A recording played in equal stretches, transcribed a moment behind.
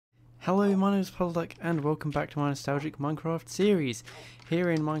Hello, my name is Puddleduck and welcome back to my nostalgic Minecraft series,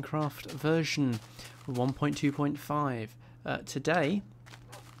 here in Minecraft version 1.2.5. Today,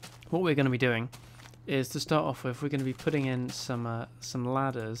 what we're going to be doing is, to start off with, we're going to be putting in some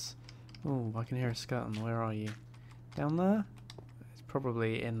ladders. Oh, I can hear a skeleton. Where are you? Down there? It's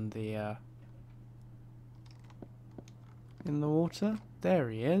probably in the water.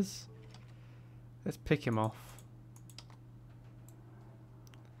 There he is. Let's pick him off.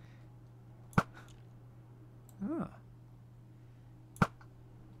 Ah.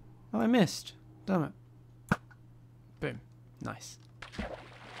 Oh, I missed. Damn it. Boom. Nice.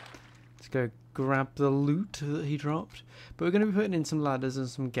 Let's go grab the loot that he dropped. But we're going to be putting in some ladders and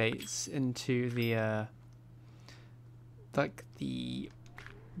some gates into the like the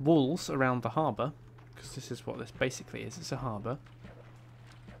walls around the harbour, because this is what this basically is. It's a harbour.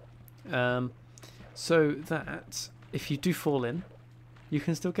 So that if you do fall in, you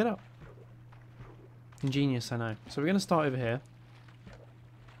can still get up. Ingenious, I know. So we're going to start over here.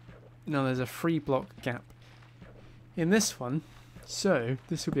 Now there's a 3 block gap in this one, so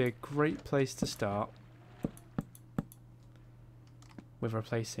this will be a great place to start with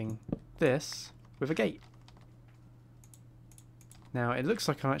replacing this with a gate. Now it looks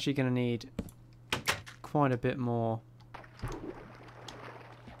like I'm actually going to need quite a bit more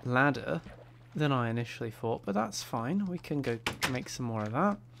ladder than I initially thought, but that's fine. We can go make some more of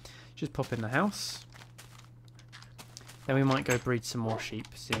that. Just pop in the house. Then we might go breed some more sheep,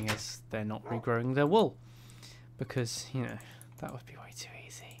 seeing as they're not regrowing their wool. Because, you know, that would be way too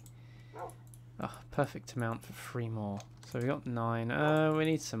easy. Oh, perfect amount for 3 more. So we got 9. We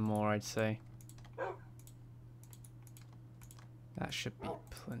need some more, I'd say. That should be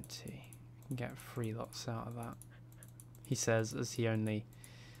plenty. We can get 3 lots out of that. He says, as he only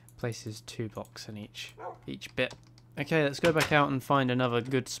places 2 blocks in each bit. Okay, let's go back out and find another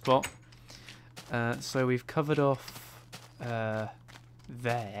good spot. So we've covered off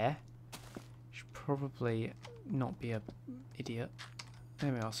there. Should probably not be an idiot.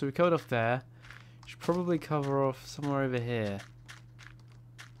 There we are. So we covered off there. Should probably cover off somewhere over here.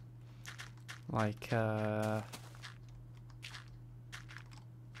 Like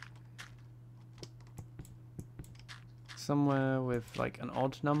somewhere with like an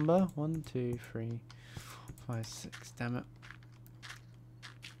odd number. 1, 2, 3, 4, 5, 6. Damn it.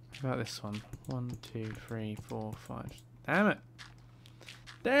 How about this one? 1, 2, 3, 4, 5. Damn it!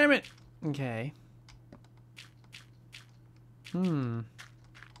 Damn it! Okay. Maybe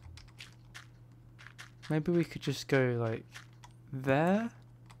we could just go like there.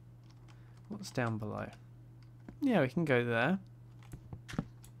 What's down below? Yeah, we can go there.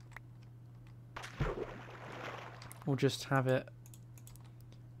 We'll just have it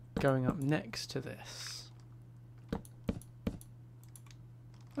going up next to this.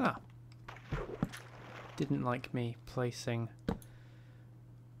 Ah. Didn't like me placing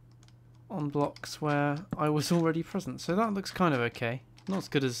on blocks where I was already present. So that looks kind of okay. Not as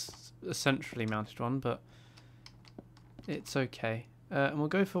good as a centrally mounted one, but it's okay. And we'll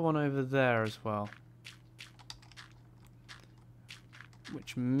go for one over there as well.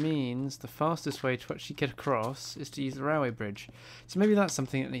 Which means the fastest way to actually get across is to use the railway bridge. So maybe that's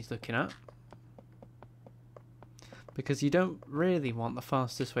something that needs looking at. Because you don't really want the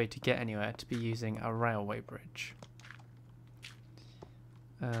fastest way to get anywhere to be using a railway bridge.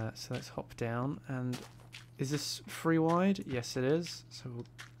 So let's hop down. And is this 3 wide? Yes, it is. So,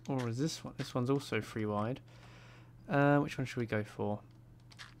 or is this one? This one's also 3 wide. Which one should we go for?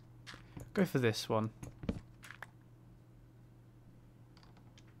 Go for this one.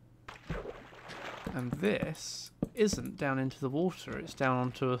 And this isn't down into the water. It's down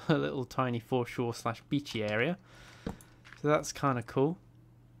onto a little tiny foreshore / beachy area. So that's kind of cool.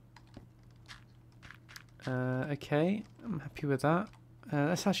 Okay, I'm happy with that.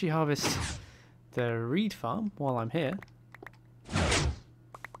 Let's actually harvest the reed farm while I'm here.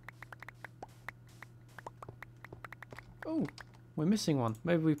 Oh, we're missing one.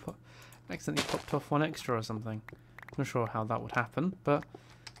 Maybe we accidentally popped off 1 extra or something. I'm not sure how that would happen, but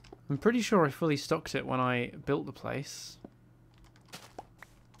I'm pretty sure I fully stocked it when I built the place.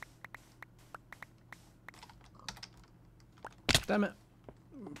 Damn it!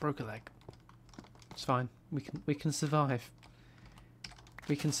 Broke a leg. It's fine. We can survive.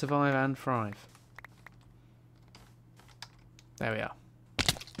 We can survive and thrive. There we are.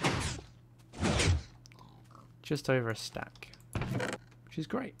 Just over a stack, which is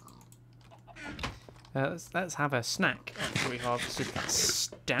great. Let's have a snack after we harvested that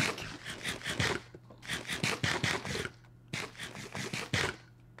stack.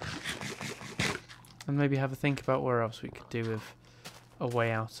 And maybe have a think about where else we could do with a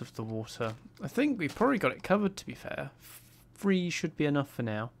way out of the water. I think we've probably got it covered, to be fair. 3 should be enough for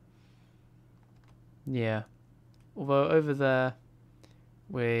now. Yeah. Although over there,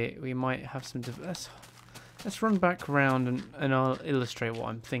 we might have some... Let's run back around and I'll illustrate what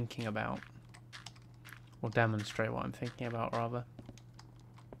I'm thinking about. Or demonstrate what I'm thinking about, rather.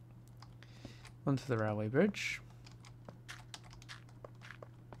 Onto the railway bridge.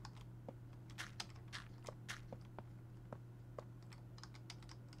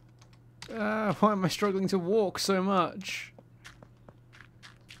 Why am I struggling to walk so much?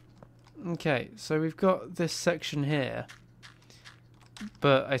 Okay, so we've got this section here.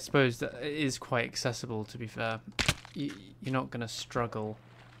 But I suppose that it is quite accessible, to be fair. You're not going to struggle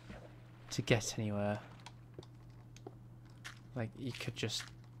to get anywhere. Like, you could just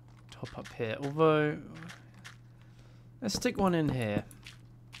hop up here. Although, let's stick one in here.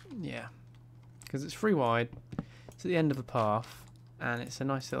 Yeah. Because it's 3 wide. It's at the end of the path. And it's a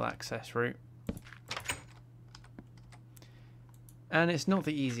nice little access route. And it's not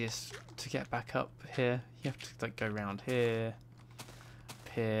the easiest to get back up here. You have to like go around here, up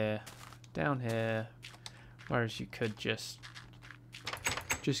here, down here. Whereas you could just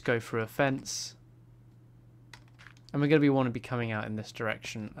go through a fence. And we're going to want to be coming out in this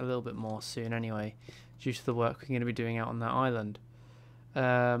direction a little bit more soon anyway, due to the work we're going to be doing out on that island.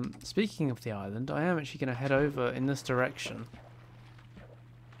 Speaking of the island, I am actually going to head over in this direction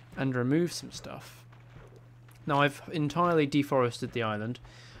and remove some stuff. Now, I've entirely deforested the island.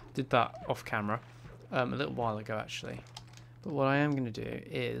 Did that off camera a little while ago, actually. But what I am going to do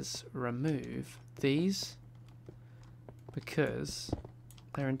is remove these because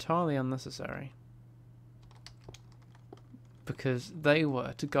they're entirely unnecessary. Because they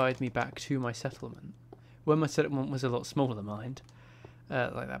were to guide me back to my settlement. When my settlement was a lot smaller, mind.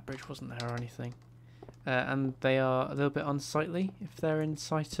 Like that bridge wasn't there or anything. And they are a little bit unsightly if they're in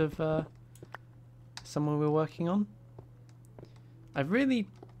sight of someone we're working on. I really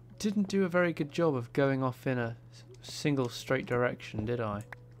didn't do a very good job of going off in a single straight direction, did I?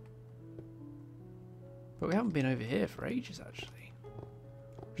 But we haven't been over here for ages, actually.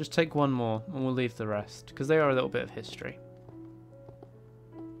 Just take one more and we'll leave the rest, because they are a little bit of history.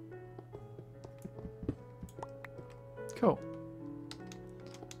 Cool.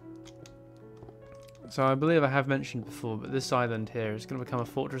 So I believe I have mentioned before, but this island here is going to become a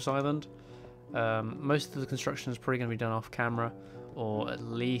fortress island. Most of the construction is probably going to be done off camera, or at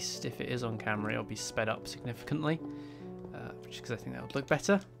least if it is on camera, it'll be sped up significantly, which is because I think that would look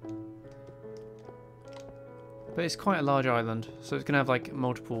better. But it's quite a large island, so it's going to have like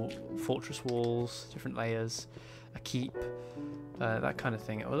multiple fortress walls, different layers, a keep, that kind of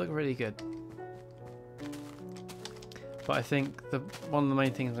thing. It will look really good. But I think one of the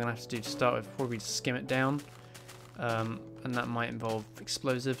main things I'm going to have to do to start with probably to skim it down, and that might involve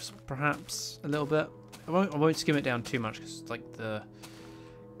explosives, perhaps a little bit. I won't skim it down too much because like the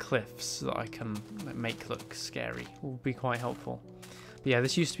cliffs that I can make look scary will be quite helpful. But yeah,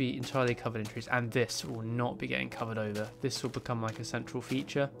 this used to be entirely covered in trees, and this will not be getting covered over. This will become like a central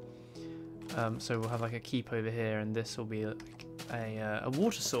feature. So we'll have like a keep over here, and this will be like a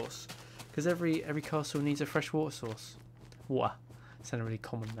water source, because every castle needs a fresh water source. Water. Sounded really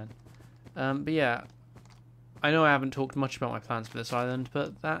common then. But yeah, I know I haven't talked much about my plans for this island,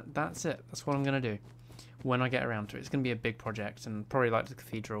 but that's it. That's what I'm going to do when I get around to it. It's going to be a big project, and probably like the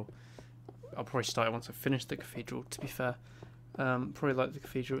cathedral. I'll probably start it once I finish the cathedral, to be fair. Probably like the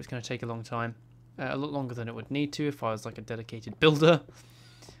cathedral, it's going to take a long time. A lot longer than it would need to if I was like a dedicated builder.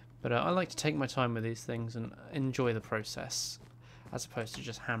 But I like to take my time with these things and enjoy the process, as opposed to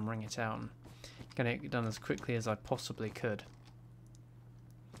just hammering it out and getting it done as quickly as I possibly could.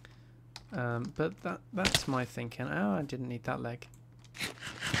 But that's my thinking. Oh, I didn't need that leg.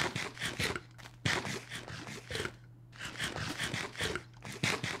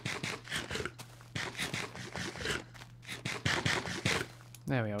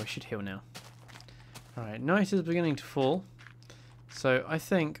 There we are, we should heal now. Alright, night is beginning to fall. So I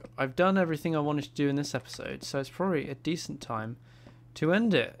think I've done everything I wanted to do in this episode, so it's probably a decent time to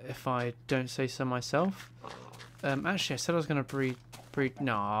end it, if I don't say so myself. Actually, I said I was going to breed...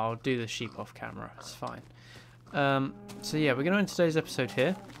 No, I'll do the sheep off camera, it's fine. So yeah, we're going to end today's episode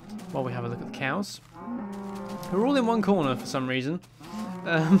here, while we have a look at the cows. We're all in one corner for some reason.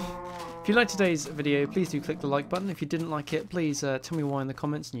 If you liked today's video, please do click the like button. If you didn't like it, please tell me why in the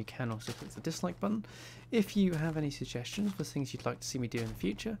comments, and you can also click the dislike button. If you have any suggestions for things you'd like to see me do in the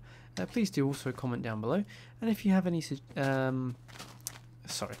future, please do also comment down below. And if you have any, if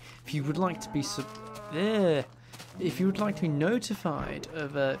you would like to be if you would like to be notified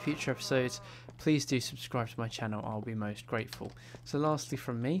of future episodes, please do subscribe to my channel. I'll be most grateful. So lastly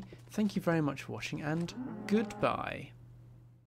from me, thank you very much for watching and goodbye.